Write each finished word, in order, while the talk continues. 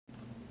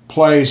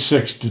Plays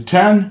 6 to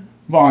 10,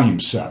 Volume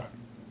 7.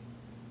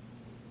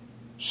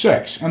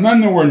 6. And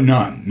Then There Were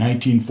None,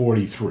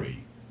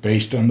 1943,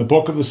 based on the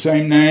book of the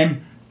same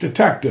name,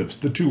 Detectives,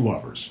 The Two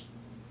Lovers.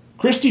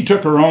 Christie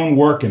took her own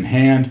work in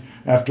hand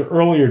after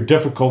earlier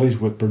difficulties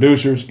with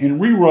producers and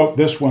rewrote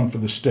this one for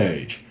the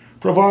stage,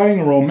 providing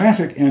a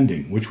romantic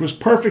ending which was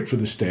perfect for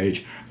the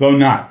stage, though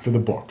not for the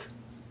book.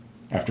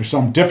 After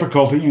some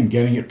difficulty in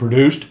getting it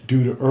produced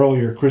due to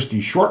earlier Christie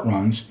short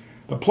runs,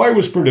 the play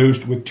was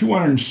produced with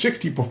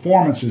 260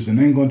 performances in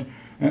England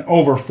and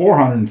over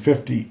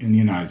 450 in the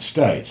United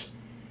States.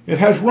 It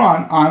has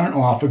run on and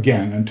off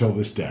again until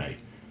this day.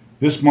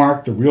 This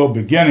marked the real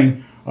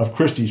beginning of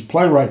Christie's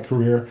playwright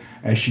career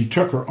as she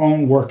took her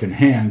own work in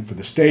hand for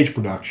the stage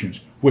productions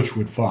which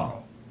would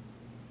follow.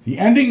 The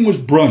ending was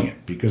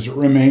brilliant because it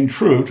remained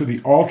true to the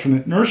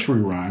alternate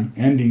nursery rhyme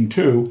ending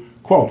to,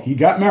 quote, "He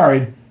got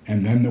married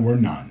and then there were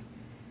none."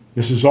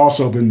 This has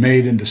also been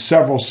made into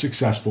several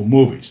successful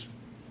movies.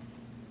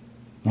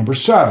 Number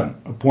 7,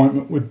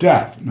 Appointment with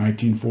Death,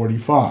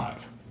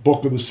 1945,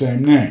 book of the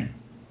same name,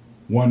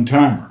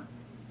 one-timer.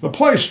 The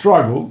play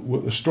struggled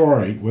with the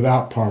story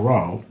without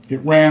Poirot.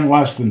 It ran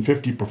less than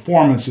 50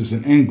 performances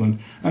in England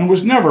and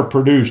was never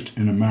produced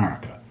in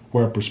America,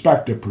 where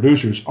prospective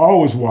producers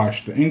always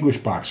watched the English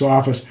box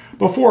office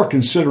before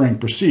considering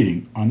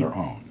proceeding on their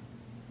own.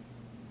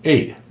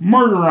 8.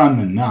 Murder on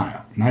the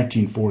Nile,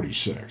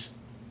 1946,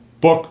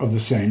 book of the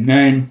same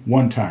name,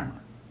 one-timer.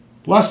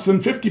 Less than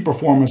 50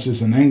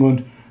 performances in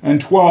England and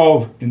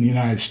 12 in the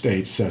United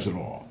States says it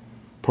all.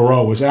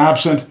 Poirot was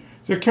absent,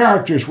 the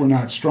characters were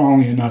not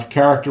strongly enough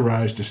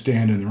characterized to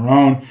stand on their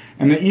own,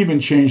 and they even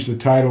changed the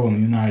title in the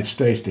United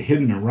States to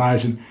Hidden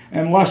Horizon,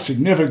 and less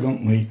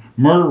significantly,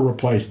 murder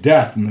replaced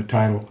death in the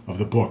title of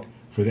the book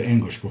for the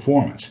English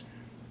performance.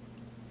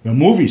 The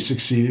movie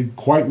succeeded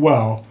quite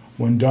well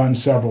when done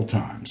several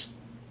times.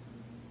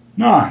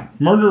 9.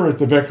 Murder at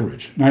the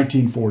Vicarage,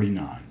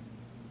 1949.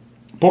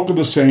 Book of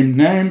the same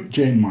name,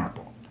 Jane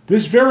Marple.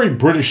 This very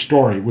British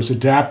story was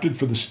adapted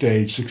for the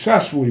stage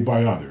successfully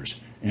by others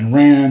and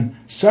ran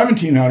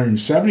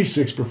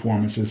 1,776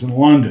 performances in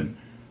London.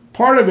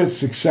 Part of its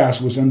success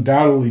was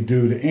undoubtedly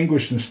due to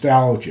English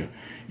nostalgia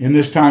in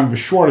this time of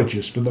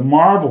shortages for the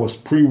marvelous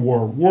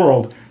pre-war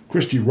world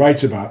Christie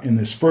writes about in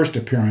this first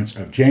appearance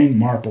of Jane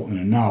Marple in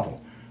a novel,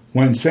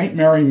 when St.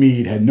 Mary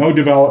Mead had no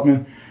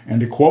development, and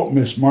to quote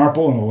Miss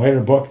Marple in a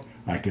later book,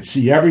 "I could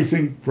see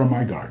everything from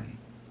my garden."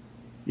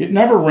 It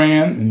never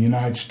ran in the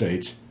United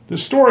States. The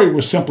story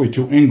was simply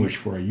too English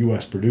for a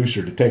U.S.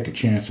 producer to take a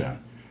chance on.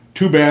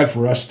 Too bad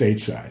for us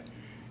stateside.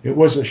 It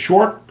was a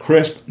short,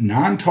 crisp,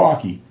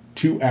 non-talky,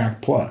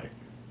 2-act play.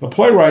 The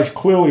playwrights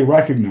clearly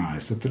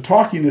recognized that the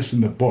talkiness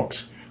in the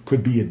books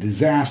could be a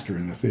disaster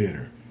in the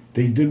theater.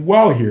 They did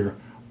well here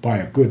by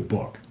a good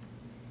book.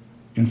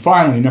 And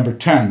finally, number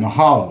 10, The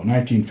Hollow,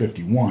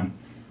 1951.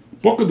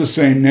 Book of the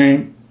same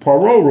name,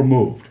 Poirot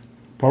removed.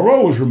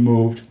 Poirot was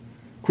removed.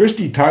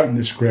 Christie tightened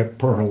the script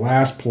per her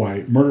last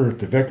play, Murder at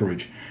the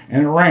Vicarage,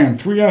 and it ran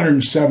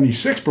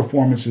 376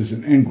 performances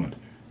in England.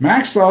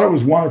 Max thought it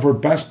was one of her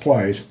best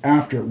plays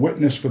after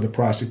Witness for the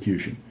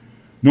Prosecution.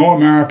 No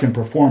American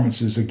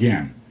performances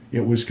again.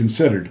 It was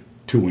considered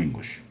too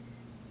English.